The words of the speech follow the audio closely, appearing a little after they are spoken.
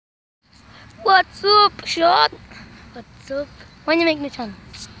What's up, Sean? What's up? When you making the channel?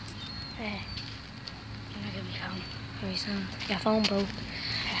 I'm not gonna be phone. Very soon. Your phone broke.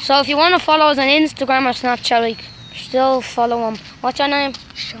 So if you want to follow us on Instagram or Snapchat, like, still follow him. What's your name?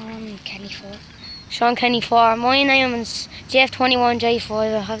 Sean Kenny 4. Sean Kenny 4. My name is JF21J5.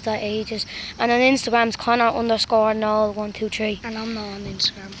 I have that ages. And on Instagram's Connor_Noel123. And I'm not on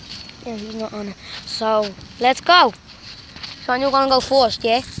Instagram. Yeah, he's not on it. So let's go. Sean, you're gonna go first,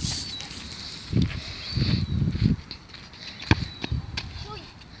 yeah?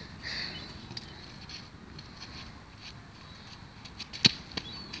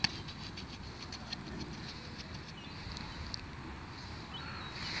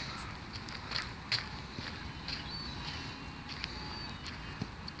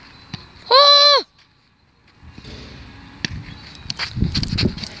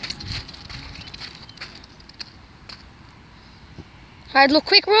 Alright, look,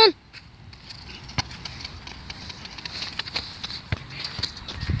 quick run.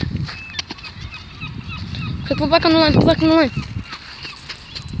 Quick, put back on the line, put back on the line.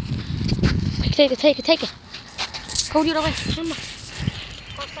 Quick, take it, take it, take it. Go the other way, swim back.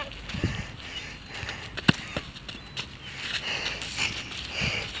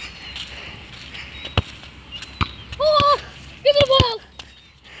 Oh, give me the ball.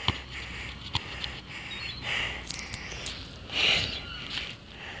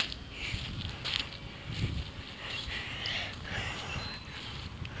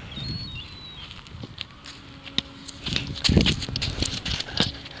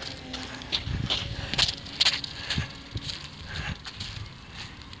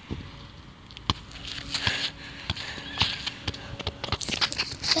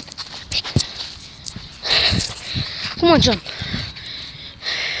 Come on, John.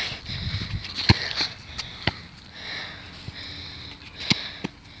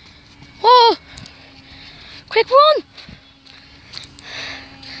 Oh! Quick run!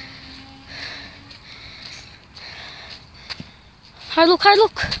 Hard look, hard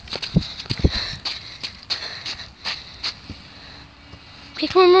look.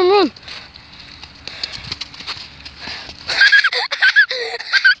 Quick run, run, run.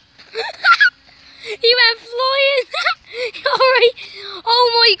 He went flying. Alright. Oh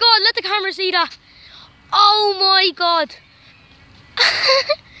my god, let the camera see that. Oh my god.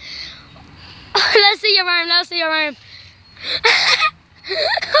 Let's see your arm, let's see your arm.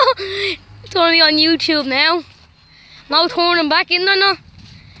 It's gonna be on YouTube now. No turning back in there, no.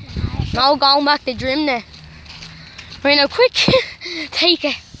 No going back to gym there. Right now, quick. Take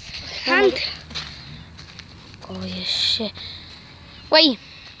it. Hand. Oh, you shit. Wait.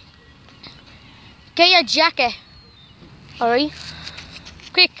 Get your jacket. Alright.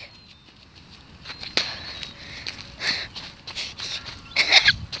 Quick.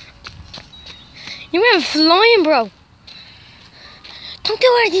 You went flying, bro. Don't do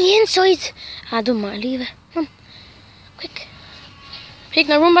it on the inside. Don't matter, leave it. Come on. Quick. Quick,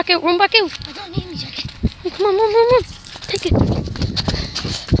 now run back out, run back out. I don't need my jacket. Come on, run, run, run. Take it.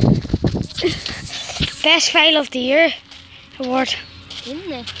 Best fail of the year award.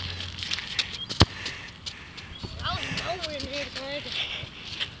 Isn't it?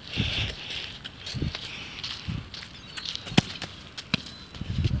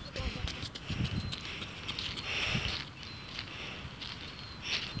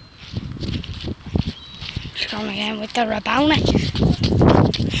 Going again with the rebound.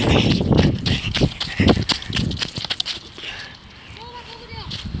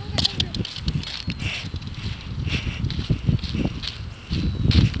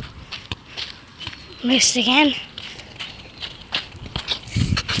 Missed again.